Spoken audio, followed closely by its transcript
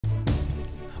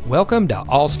Welcome to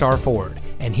All-Star Ford,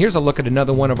 and here's a look at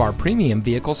another one of our premium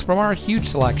vehicles from our huge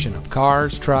selection of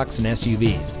cars, trucks, and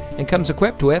SUVs, and comes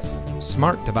equipped with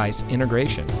smart device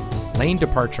integration, lane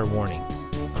departure warning,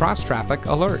 cross traffic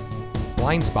alert,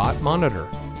 blind spot monitor,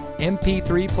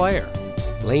 MP3 player,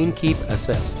 lane keep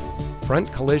assist, front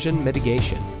collision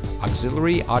mitigation,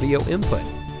 auxiliary audio input,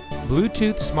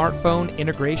 Bluetooth smartphone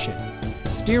integration,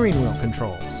 steering wheel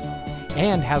controls,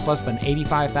 and has less than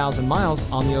 85,000 miles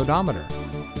on the odometer.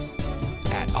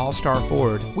 At All-Star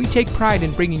Ford, we take pride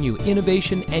in bringing you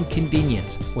innovation and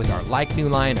convenience with our like-new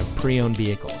line of pre-owned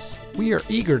vehicles. We are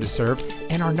eager to serve,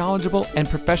 and our knowledgeable and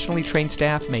professionally trained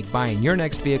staff make buying your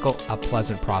next vehicle a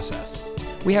pleasant process.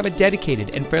 We have a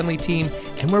dedicated and friendly team,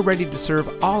 and we're ready to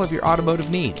serve all of your automotive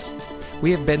needs.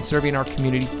 We have been serving our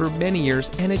community for many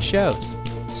years, and it shows.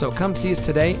 So come see us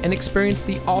today and experience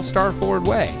the All-Star Ford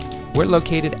way. We're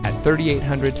located at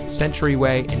 3800 Century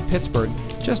Way in Pittsburgh,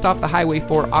 just off the Highway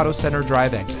 4 Auto Center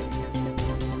Drive exit.